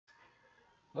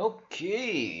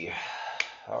Okay,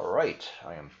 all right,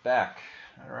 I am back.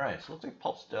 All right, so looks like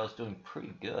Pulsechain is doing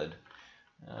pretty good.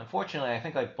 Unfortunately, I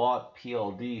think I bought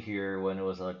PLD here when it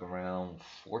was like around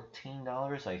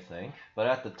 $14, I think. But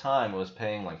at the time, it was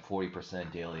paying like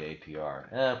 40% daily APR.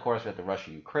 And of course, we had the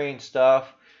Russia-Ukraine stuff.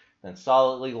 Then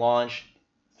solidly launched.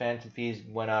 Phantom fees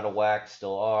went out of whack,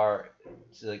 still are.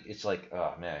 It's like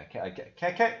oh man,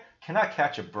 cannot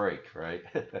catch a break, right?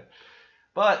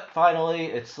 But finally,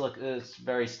 it's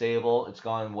very stable. It's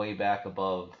gone way back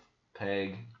above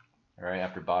peg, right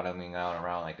after bottoming out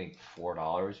around I think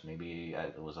 $4. Maybe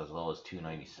it was as low as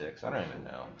 296. I don't even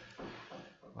know.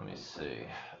 Let me see.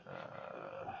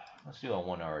 Let's do a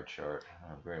 1 hour chart.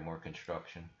 Very more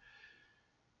construction.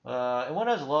 It went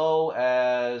as low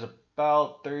as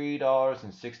about $3.66,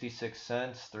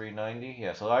 3.90.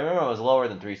 Yeah, so I remember it was lower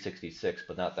than 3.66,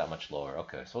 but not that much lower.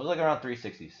 Okay, so it was like around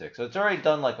 3.66. So it's already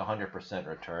done like 100%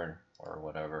 return or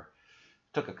whatever.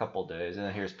 Took a couple days, and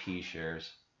then here's P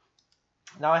shares.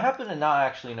 Now I happen to not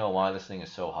actually know why this thing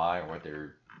is so high or what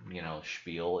their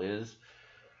spiel is.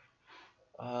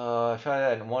 I tried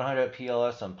that at 100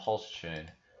 PLS on Pulsechain.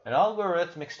 An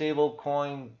algorithmic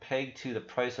stablecoin pegged to the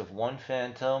price of one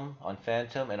Phantom on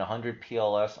Phantom and 100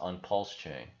 PLS on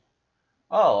Pulsechain.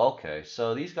 Oh, okay.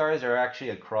 So these guys are actually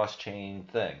a cross-chain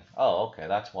thing. Oh, okay.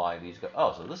 That's why these guys.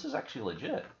 Oh, so this is actually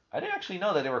legit. I didn't actually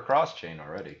know that they were cross-chain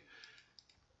already.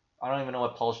 I don't even know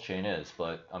what Pulsechain is,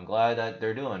 but I'm glad that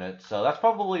they're doing it. So that's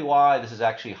probably why this is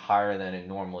actually higher than it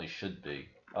normally should be.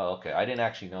 Oh, okay. I didn't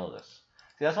actually know this.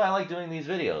 See, that's why I like doing these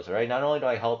videos, right? Not only do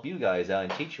I help you guys out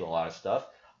and teach you a lot of stuff,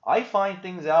 I find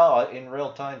things out in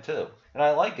real time too. And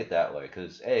I like it that way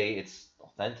because A, it's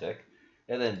authentic,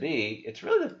 and then B, it's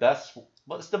really the best,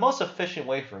 well, it's the most efficient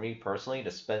way for me personally to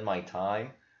spend my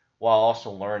time while also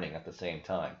learning at the same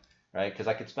time, right? Because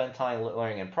I could spend time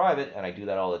learning in private, and I do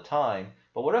that all the time.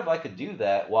 But what if I could do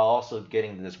that while also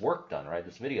getting this work done, right?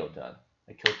 This video done.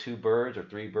 I kill two birds or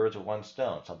three birds with one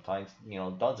stone. Sometimes,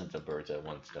 dozens of birds at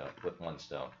one stone with one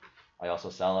stone. I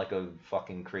also sound like a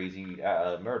fucking crazy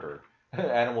murderer.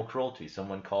 Animal cruelty.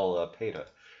 Someone call PETA.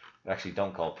 Actually,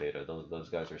 don't call PETA. Those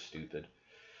guys are stupid.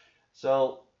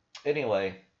 So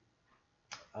anyway,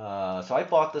 so I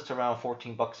bought this around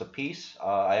 14 bucks a piece.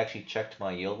 I actually checked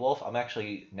my yield wolf. I'm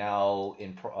actually now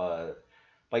in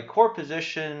my core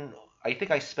position. I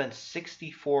think I spent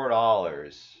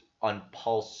 $64 on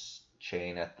Pulse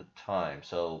chain at the time.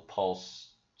 So Pulse,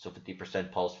 so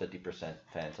 50% Pulse, 50%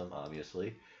 Phantom,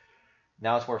 obviously.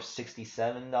 Now it's worth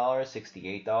 $67,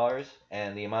 $68,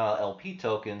 and the amount of LP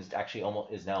tokens actually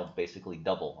almost is now basically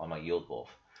double on my yield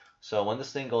wolf. So when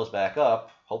this thing goes back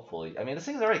up, hopefully, I mean this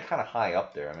thing's already kind of high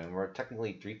up there. I mean we're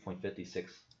technically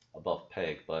 3.56 above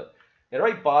peg, but it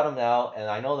already bottomed out, and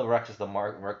I know the rest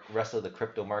of the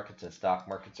crypto markets and stock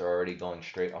markets are already going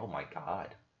straight. Oh my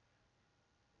god,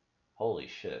 holy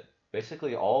shit!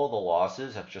 Basically all the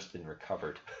losses have just been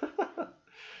recovered.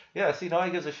 Yeah, see,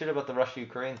 nobody gives a shit about the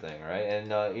Russia-Ukraine thing, right?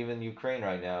 And even Ukraine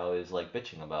right now is like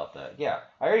bitching about that. Yeah,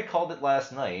 I already called it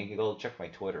last night. You can go check my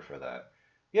Twitter for that.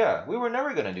 Yeah, we were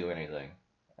never going to do anything.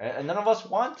 And none of us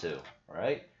want to,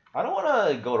 right? I don't want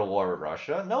to go to war with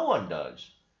Russia. No one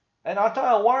does. And I'll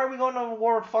tell you, why are we going to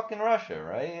war with fucking Russia,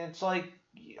 right? It's like,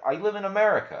 I live in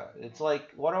America. It's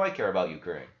like, what do I care about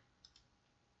Ukraine?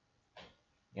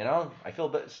 I feel,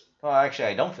 well, actually,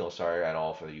 I don't feel sorry at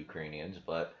all for the Ukrainians,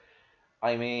 but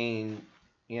I mean,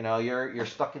 you're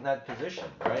stuck in that position,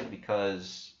 right?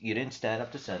 Because you didn't stand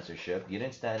up to censorship, you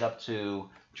didn't stand up to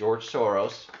George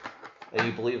Soros, and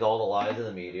you believed all the lies of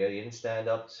the media. You didn't stand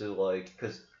up to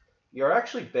because you're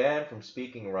actually banned from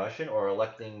speaking Russian or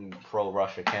electing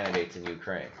pro-Russia candidates in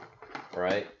Ukraine,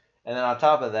 right? And then on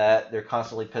top of that, they're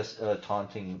constantly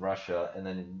taunting Russia and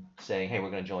then saying, "Hey,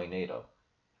 we're going to join NATO."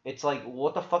 It's like,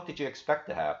 what the fuck did you expect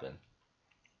to happen?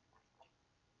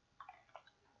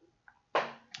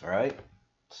 All right,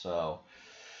 so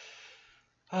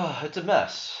it's a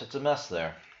mess. It's a mess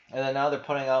there. And then now they're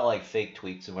putting out like fake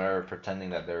tweets and whatever, pretending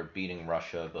that they're beating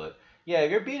Russia. But yeah, if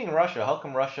you're beating Russia, how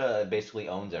come Russia basically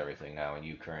owns everything now in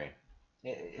Ukraine?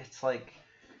 It's like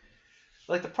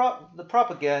the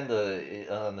propaganda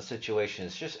on the situation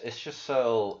is just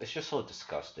so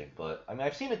disgusting. But I mean,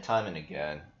 I've seen it time and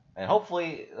again, and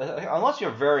hopefully, unless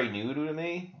you're very new to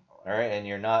me, all right, and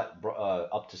you're not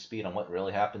up to speed on what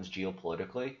really happens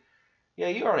geopolitically, yeah,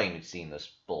 you already seen this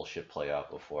bullshit play out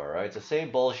before, right? It's the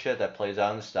same bullshit that plays out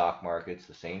in the stock markets,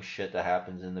 the same shit that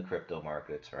happens in the crypto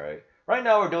markets, right? Right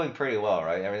now we're doing pretty well,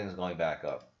 right? Everything's going back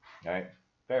up, right?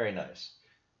 Very nice.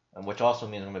 And which also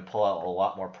means I'm going to pull out a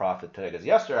lot more profit today. Because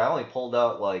yesterday I only pulled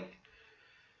out like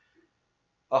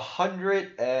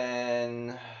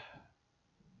 120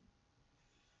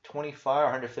 $125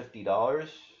 or $150.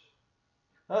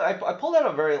 I pulled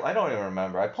out I don't even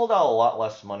remember. I pulled out a lot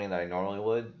less money than I normally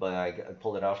would, but I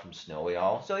pulled it out from Snowy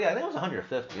Owl. So yeah, I think it was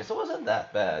 150, so it wasn't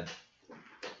that bad.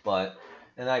 But,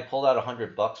 and I pulled out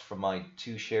 $100 from my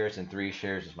 2 shares and 3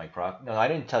 shares as my profit. No, I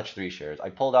didn't touch 3 shares. I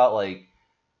pulled out like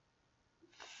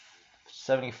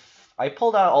 70. I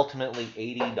pulled out ultimately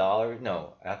 $80.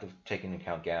 No, I have to take into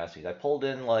account gas fees. I pulled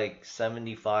in like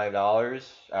 $75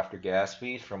 after gas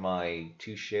fees for my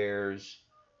 2 shares,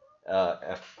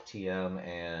 FTM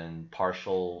and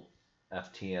partial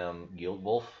FTM Yield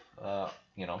Wolf.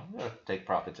 You know, take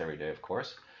profits every day, of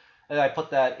course. And I put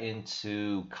that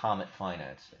into Comet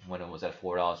Finance when it was at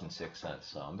 $4.06.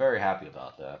 So I'm very happy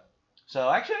about that. So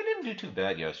actually, I didn't do too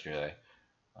bad yesterday.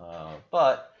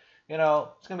 But, you know,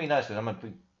 it's going to be nice because I'm going to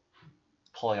be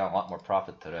pulling out a lot more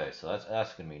profit today. So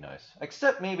that's going to be nice.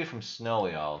 Except maybe from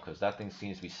Snowy Owl, because that thing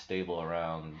seems to be stable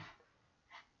around...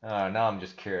 now I'm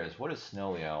just curious. What is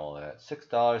Snowy Owl at?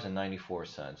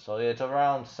 $6.94. So it's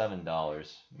around $7.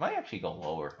 It might actually go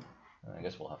lower. I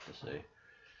guess we'll have to see.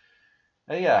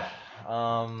 Yeah.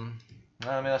 I mean,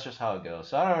 that's just how it goes.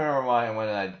 So I don't remember when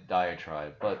I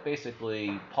diatribe, but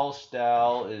basically,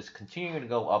 Pulsechain is continuing to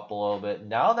go up a little bit.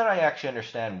 Now that I actually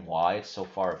understand why it's so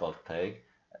far above peg,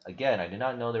 again, I did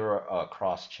not know they were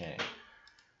cross-chain.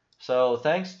 So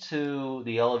thanks to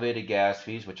the elevated gas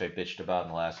fees, which I bitched about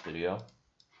in the last video,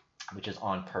 which is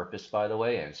on purpose, by the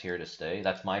way, and it's here to stay.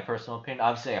 That's my personal opinion.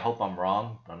 Obviously, I hope I'm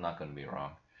wrong, but I'm not going to be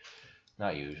wrong.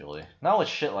 Not usually. Not with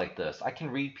shit like this. I can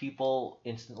read people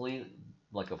instantly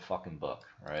like a fucking book,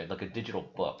 right? Like a digital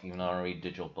book, even though I don't read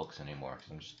digital books anymore.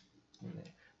 I'm just,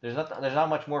 there's not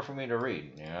much more for me to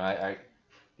read. You know,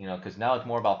 you know, because now it's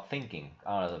more about thinking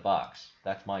out of the box.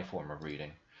 That's my form of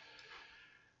reading.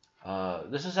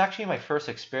 This is actually my first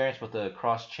experience with the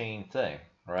cross-chain thing,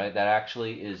 right? That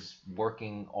actually is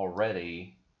working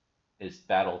already. Is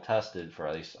battle tested for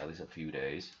at least a few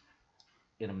days.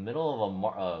 In the middle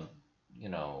of a you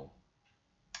know,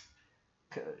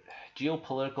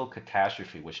 geopolitical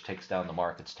catastrophe, which takes down the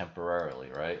markets temporarily,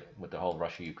 right? With the whole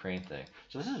Russia-Ukraine thing.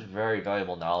 So this is very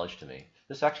valuable knowledge to me.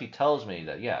 This actually tells me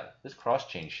that, yeah, this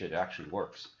cross-chain shit actually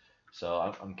works.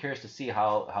 So I'm curious to see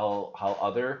how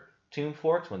other tune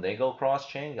forks, when they go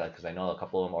cross-chain, because I know a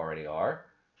couple of them already are,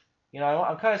 you know,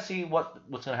 I'm kind of see what's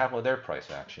going to happen with their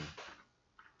price action.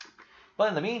 But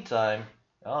in the meantime,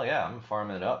 oh yeah, I'm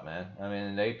farming it up, man. I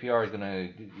mean, the APR is gonna,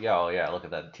 yeah, oh yeah, look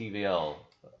at that TVL.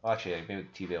 Actually, maybe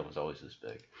the TVL was always this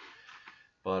big.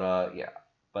 But yeah.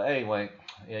 But anyway,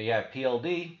 yeah,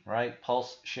 PLD, right?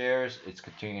 Pulse shares, it's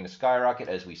continuing to skyrocket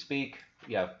as we speak.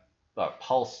 You have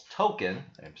Pulse token,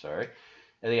 I'm sorry,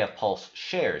 and they have Pulse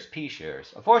shares, P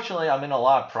shares. Unfortunately, I'm in a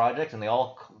lot of projects, and they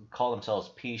all call themselves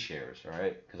P shares,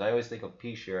 right? Because I always think of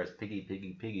P shares, piggy,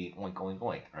 piggy, piggy, oink, oink,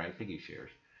 oink, right? Piggy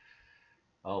shares.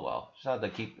 Oh well, just have to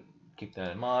keep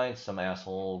that in mind. Some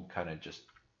asshole kind of just,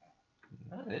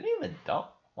 they didn't even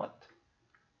dump. What?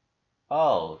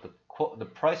 Oh, the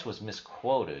price was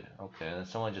misquoted. Okay, and then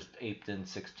someone just aped in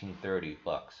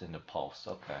 $16.30 into Pulse.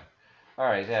 Okay, all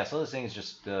right, yeah. So this thing is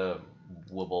just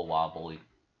wibble wobbly.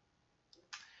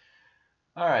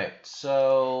 All right,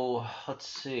 so let's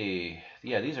see.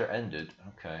 Yeah, these are ended.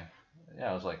 Okay,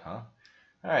 yeah, I was like, huh?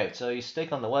 All right, so you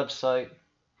stake on the website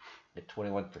at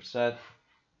 21%.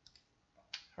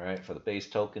 All right, for the base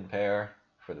token pair,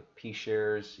 for the P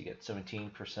shares, you get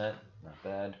 17%. Not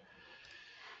bad.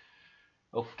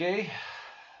 Okay,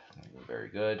 very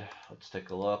good. Let's take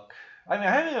a look. I mean,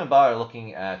 I haven't even bothered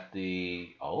looking at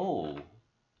the. Oh,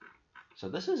 so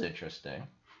this is interesting.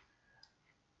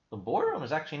 The Boardroom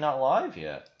is actually not live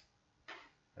yet.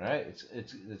 All right,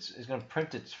 it's going to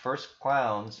print its first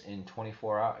clowns in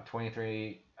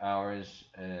 23 hours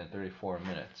and 34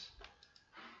 minutes.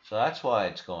 So that's why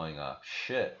it's going up.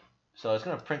 Shit. So it's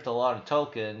going to print a lot of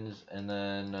tokens, and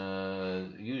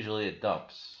then usually it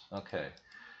dumps. Okay.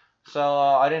 So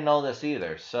I didn't know this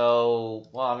either. So,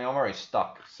 well, I mean, I'm already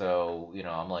stuck. So, you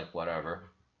know, I'm like,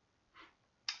 whatever.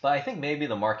 But I think maybe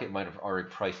the market might have already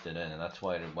priced it in, and that's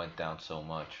why it went down so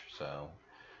much. So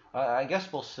I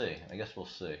guess we'll see. I guess we'll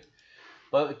see.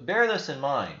 But bear this in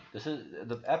mind. This is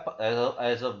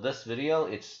as of this video,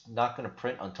 it's not going to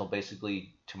print until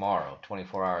basically tomorrow,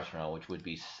 24 hours from now, which would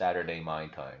be Saturday my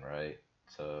time, right?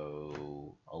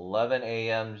 So 11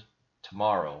 a.m.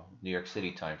 tomorrow, New York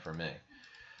City time for me.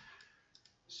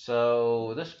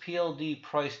 So this PLD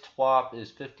price twop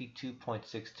is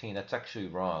 52.16. That's actually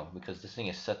wrong because this thing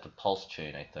is set to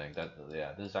Pulsechain, I think.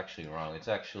 Yeah, this is actually wrong. It's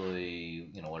actually,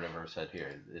 you know, whatever I said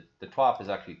here. The twop is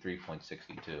actually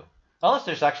 3.62. Unless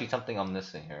there's actually something I'm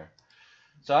missing here.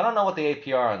 So I don't know what the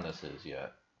APR on this is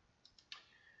yet.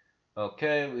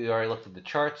 Okay, we already looked at the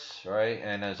charts, right?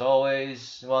 And as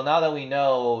always, well, now that we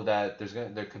know that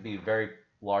there could be very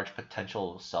large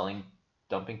potential selling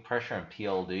dumping pressure on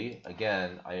PLD,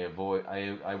 again, I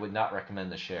would not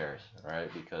recommend the shares, right?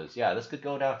 Because yeah, this could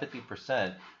go down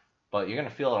 50%, but you're gonna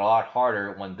feel it a lot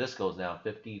harder when this goes down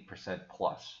 50%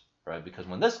 plus, right? Because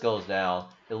when this goes down,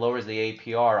 it lowers the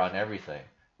APR on everything,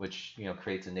 which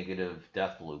creates a negative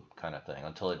death loop kind of thing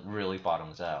until it really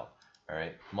bottoms out. All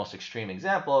right. The most extreme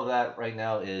example of that right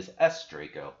now is S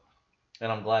Draco. And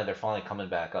I'm glad they're finally coming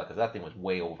back up because that thing was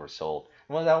way oversold.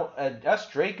 Well, now, S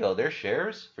Draco, their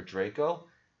shares for Draco,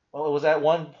 well, it was at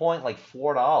one point like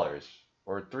 $4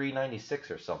 or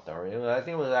 $3.96 or something. Or I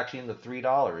think it was actually in the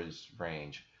 $3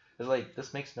 range. It's like,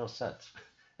 this makes no sense.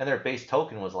 And their base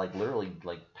token was like literally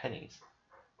like pennies,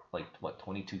 like what,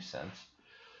 22 cents.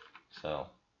 So,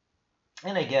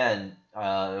 and again,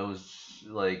 it was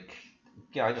like,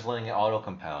 I'm just letting it auto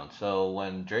compound. So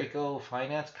when Draco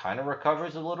Finance kind of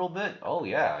recovers a little bit, oh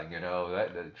yeah,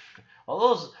 that all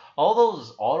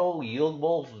those auto yield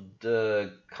wolf,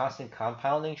 the constant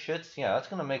compounding shits, yeah, that's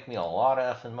gonna make me a lot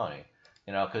of effing money,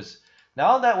 because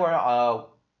now that we're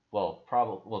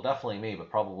well, definitely me, but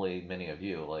probably many of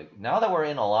you, like now that we're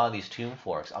in a lot of these tomb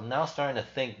forks, I'm now starting to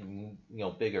think,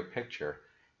 bigger picture.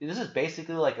 This is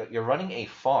basically like you're running a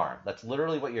farm. That's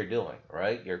literally what you're doing,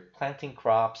 right? You're planting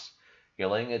crops, you're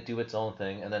letting it do its own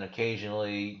thing, and then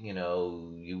occasionally,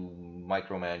 you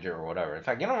micromanage it or whatever. In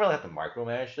fact, you don't really have to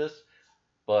micromanage this,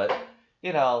 but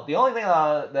the only thing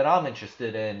that I'm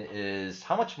interested in is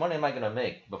how much money am I gonna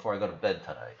make before I go to bed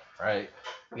tonight, right?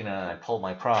 I pull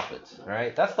my profits,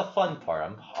 right? That's the fun part.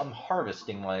 I'm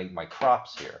harvesting my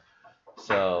crops here,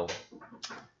 so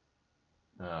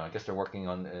I guess they're working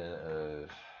on.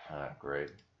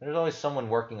 Great. There's always someone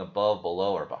working above,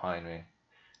 below, or behind me,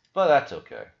 but that's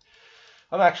okay.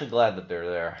 I'm actually glad that they're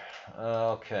there.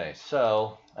 Okay,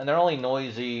 so, and they're only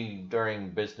noisy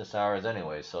during business hours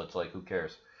anyway, so it's like, who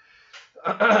cares?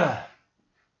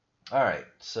 Alright,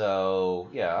 so,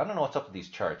 yeah, I don't know what's up with these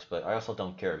charts, but I also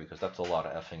don't care because that's a lot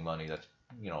of effing money that's,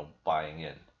 buying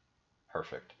in.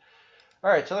 Perfect.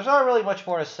 Alright, so there's not really much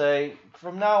more to say.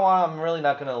 From now on, I'm really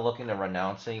not going to look into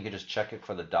renouncing. You can just check it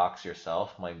for the docs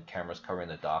yourself. My camera's covering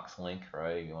the docs link,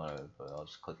 right? I'll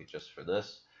just click it just for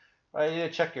this. Right, you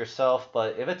check yourself,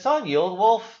 but if it's on Yield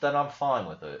Wolf, then I'm fine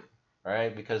with it,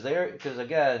 right? Because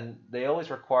again, they always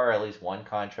require at least one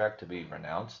contract to be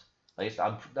renounced. At least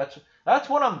that's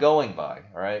what I'm going by,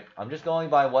 all right? I'm just going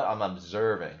by what I'm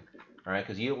observing, all right?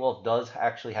 Because Yield Wolf does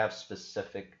actually have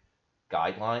specific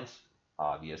guidelines,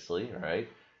 obviously, right?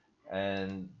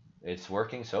 And it's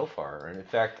working so far. And in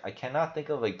fact, I cannot think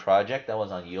of a project that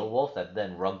was on Yield Wolf that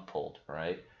then rug pulled,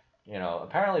 right?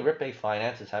 Apparently Ripbay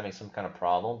Finance is having some kind of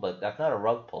problem, but that's not a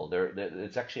rug pull.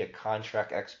 It's actually a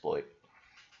contract exploit.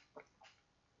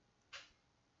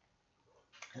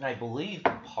 And I believe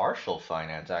Partial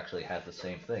Finance actually has the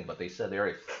same thing, but they said they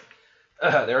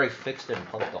already fixed it and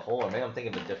punched a hole, or maybe I'm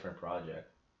thinking of a different project.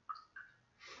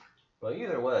 But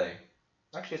either way,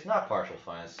 actually it's not Partial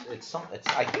Finance.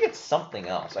 I think it's something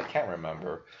else. I can't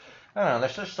remember. I don't know.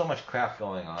 There's just so much crap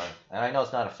going on, and I know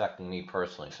it's not affecting me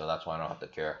personally, so that's why I don't have to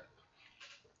care.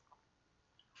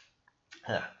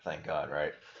 Thank God,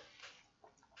 right?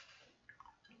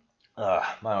 By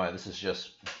the way, this is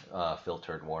just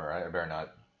filtered water. I better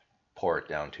not pour it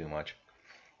down too much.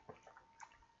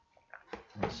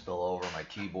 I'm gonna spill over my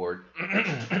keyboard.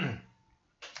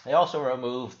 They also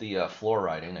removed the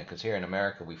fluoride in it because here in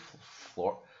America we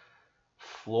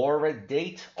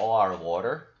fluoridate all our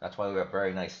water. That's why we have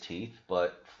very nice teeth.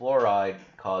 But fluoride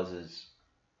causes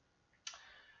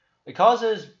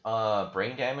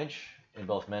brain damage in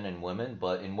both men and women,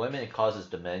 but in women it causes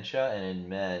dementia, and in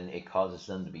men it causes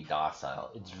them to be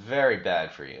docile. It's very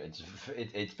bad for you.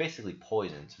 It's basically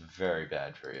poison. It's very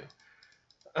bad for you.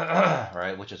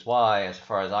 Right? Which is why, as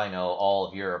far as I know, all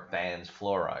of Europe bans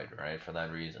fluoride, right? For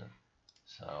that reason.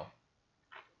 So,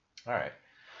 alright.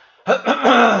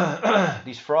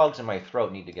 These frogs in my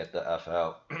throat need to get the F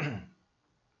out.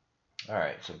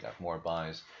 Alright, so we got more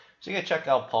buys. So you gotta check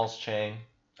out Pulsechain.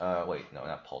 Wait, no,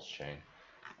 not Pulsechain.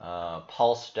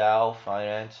 Pulse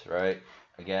Finance, right?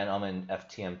 Again, I'm in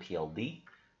FTM-PLD,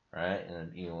 right?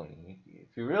 And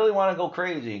if you really want to go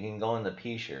crazy, you can go in the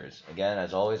P shares. Again,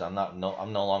 as always, I'm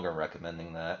no longer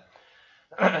recommending that.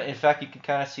 In fact, you can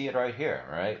kind of see it right here,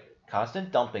 right?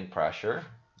 Constant dumping pressure.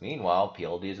 Meanwhile,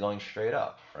 PLD is going straight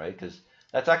up, right? Because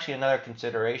that's actually another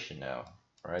consideration now,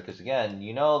 right? Because again,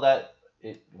 that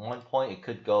at one point it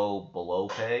could go below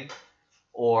peg.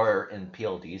 Or in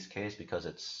PLD's case, because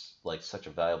it's like such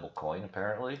a valuable coin,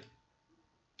 apparently,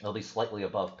 it'll be slightly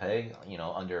above peg,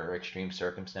 under extreme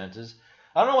circumstances.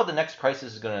 I don't know what the next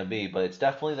crisis is going to be, but it's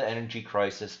definitely the energy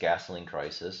crisis, gasoline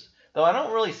crisis. Though I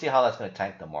don't really see how that's going to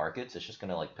tank the markets. It's just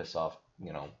going to like piss off,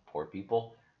 poor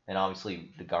people. And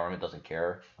obviously the government doesn't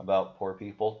care about poor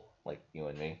people like you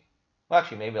and me. Well,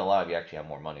 actually, maybe a lot of you actually have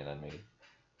more money than me,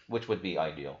 which would be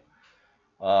ideal.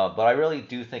 But I really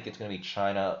do think it's going to be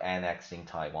China annexing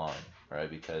Taiwan, right?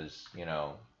 Because,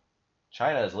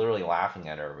 China is literally laughing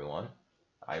at everyone.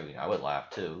 I mean, I would laugh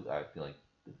too. I feel like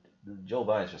Joe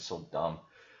Biden's just so dumb.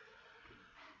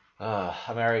 I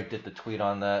mean, I already did the tweet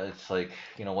on that. It's like,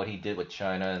 what he did with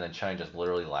China, and then China just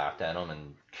literally laughed at him,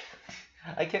 and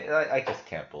I just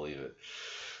can't believe it.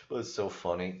 It was so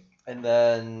funny. And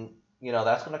then,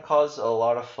 that's going to cause a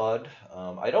lot of FUD.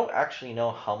 I don't actually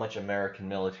know how much American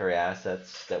military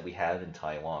assets that we have in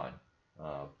Taiwan.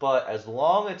 But as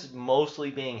long as it's mostly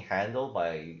being handled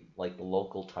by, like, the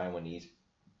local Taiwanese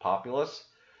populace,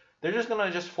 they're just going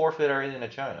to just forfeit everything to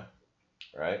China,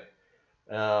 right?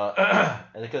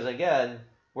 And because, again,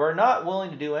 we're not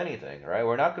willing to do anything, right?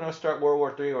 We're not going to start World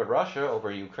War III with Russia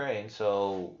over Ukraine,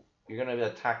 so you're going to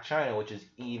attack China, which is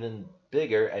even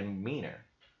bigger and meaner,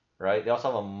 right? They also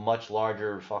have a much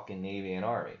larger fucking navy and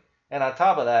army. And on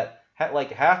top of that,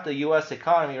 like half the U.S.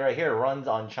 economy right here runs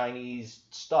on Chinese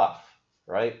stuff,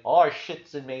 right? All our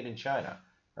shit's made in China,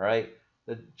 right?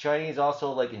 The Chinese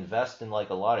also like invest in like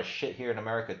a lot of shit here in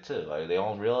America too. Like, they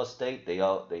own real estate.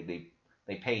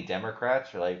 They pay Democrats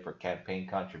for campaign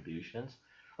contributions.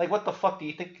 Like, what the fuck do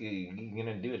you think you're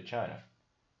gonna do to China,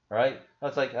 right?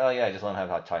 That's like, oh yeah, just let them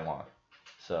have Taiwan.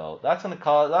 So that's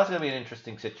gonna be an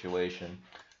interesting situation.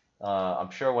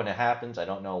 I'm sure when it happens, I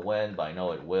don't know when, but I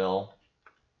know it will,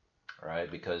 right?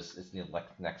 Because it's the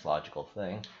next logical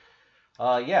thing.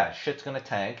 Yeah, shit's gonna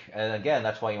tank, and again,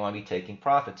 that's why you want to be taking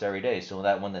profits every day, so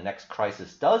that when the next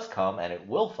crisis does come, and it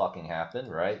will fucking happen,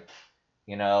 right?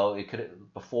 It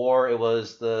could, before it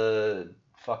was the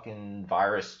fucking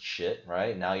virus shit,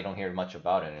 right? Now you don't hear much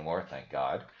about it anymore, thank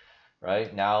God,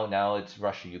 right? Now it's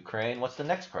Russia, Ukraine. What's the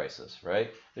next crisis,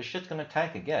 right? This shit's gonna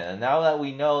tank again. And now that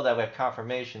we know that we have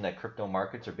confirmation that crypto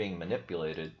markets are being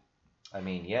manipulated, I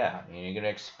mean, yeah, you're gonna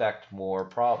expect more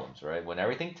problems, right? When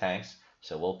everything tanks,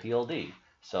 so will PLD,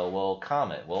 so will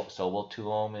Comet, so will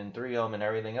 2-ohm and 3-ohm and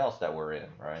everything else that we're in,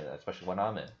 right? Especially when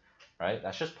I'm in. Right?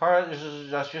 That's just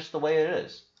that's just the way it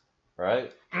is,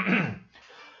 right?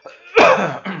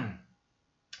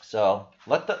 So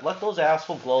let those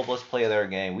asshole globalists play their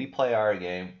game. We play our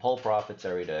game. Pull profits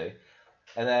every day,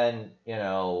 and then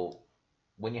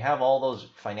when you have all those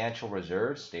financial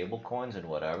reserves, stable coins and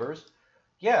whatever's,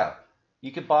 yeah,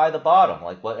 you could buy the bottom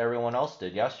like what everyone else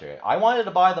did yesterday. I wanted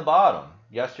to buy the bottom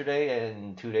yesterday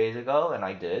and 2 days ago, and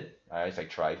I did. I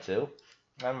tried to.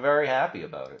 I'm very happy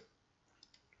about it.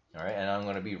 All right, and I'm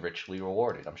going to be richly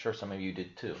rewarded. I'm sure some of you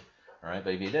did too. All right,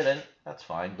 but if you didn't, that's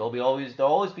fine. There'll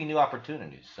always be new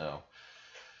opportunities. So,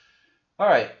 all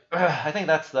right, I think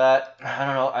that's that. I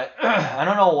don't know. I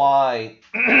don't know why.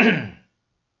 I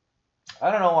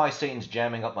don't know why Satan's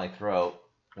jamming up my throat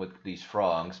with these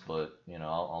frogs, but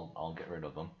I'll get rid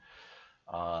of them.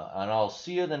 And I'll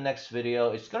see you in the next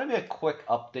video. It's going to be a quick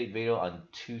update video on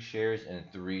 2 shares and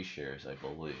 3 shares, I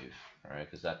believe. All right,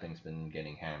 because that thing's been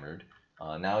getting hammered.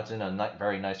 Now it's in a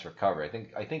very nice recovery.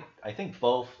 I think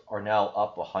both are now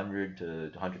up 100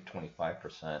 to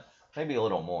 125%, maybe a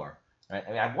little more. Right? I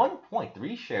mean, at one point,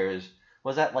 3 shares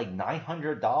was at like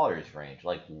 $900 range.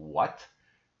 Like what?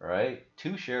 Right?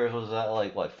 2 shares was at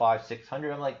like what,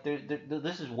 500-600. I'm like,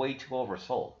 this is way too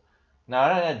oversold. Now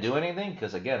I don't do anything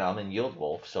because again, I'm in Yield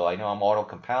Wolf, so I know I'm auto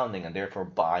compounding and therefore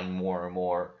buying more and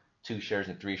more 2 shares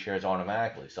and 3 shares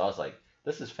automatically. So I was like,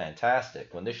 this is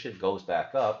fantastic. When this shit goes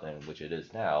back up, and which it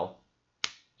is now,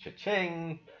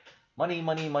 cha-ching, money,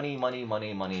 money, money, money,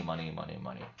 money, money, money, money,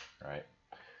 money. All right.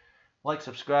 Like,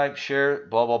 subscribe, share,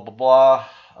 blah, blah, blah,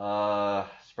 blah.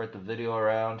 Spread the video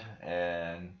around,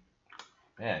 and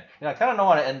man, I kind of don't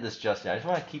want to end this just yet. I just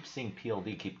want to keep seeing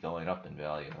PLD keep going up in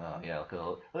value. Oh yeah,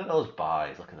 look at those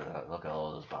buys. Look at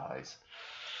all those buys.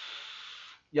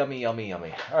 Yummy, yummy,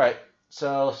 yummy. All right.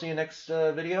 So see you next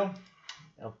video.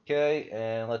 Okay,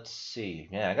 and let's see.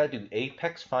 Yeah, I gotta do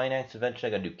Apex Finance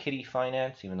eventually. I gotta do Kitty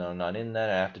Finance, even though I'm not in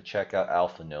that. I have to check out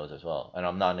Alpha Nose as well, and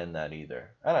I'm not in that either.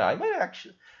 I don't know.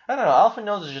 I don't know. Alpha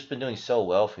Nose has just been doing so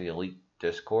well for the Elite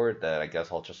Discord that I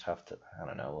guess I'll just have to. I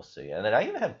don't know. We'll see. And then I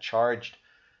even have charge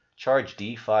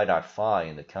DeFi.fi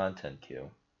in the content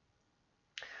queue.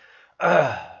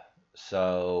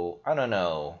 So I don't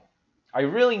know. I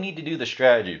really need to do the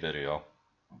strategy video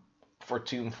for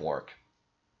Tomb Fork.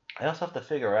 I also have to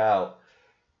figure out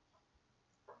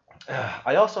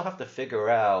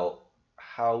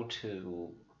how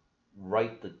to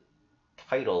write the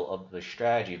title of the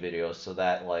strategy video so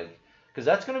that like, because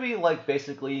that's going to be like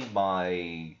basically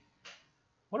my,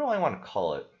 what do I want to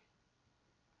call it?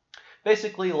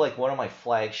 Basically like one of my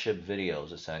flagship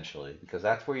videos essentially, because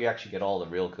that's where you actually get all the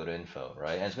real good info,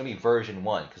 right? And it's going to be version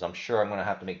 1, because I'm sure I'm going to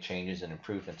have to make changes and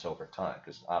improvements over time,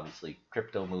 because obviously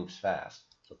crypto moves fast.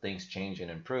 So things change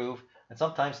and improve, and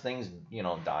sometimes things, you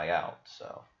know, die out.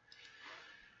 So,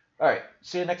 all right,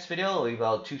 see you next video. I'll leave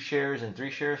out 2 shares and 3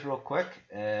 shares real quick,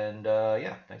 and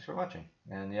yeah, thanks for watching,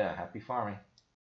 and yeah, happy farming.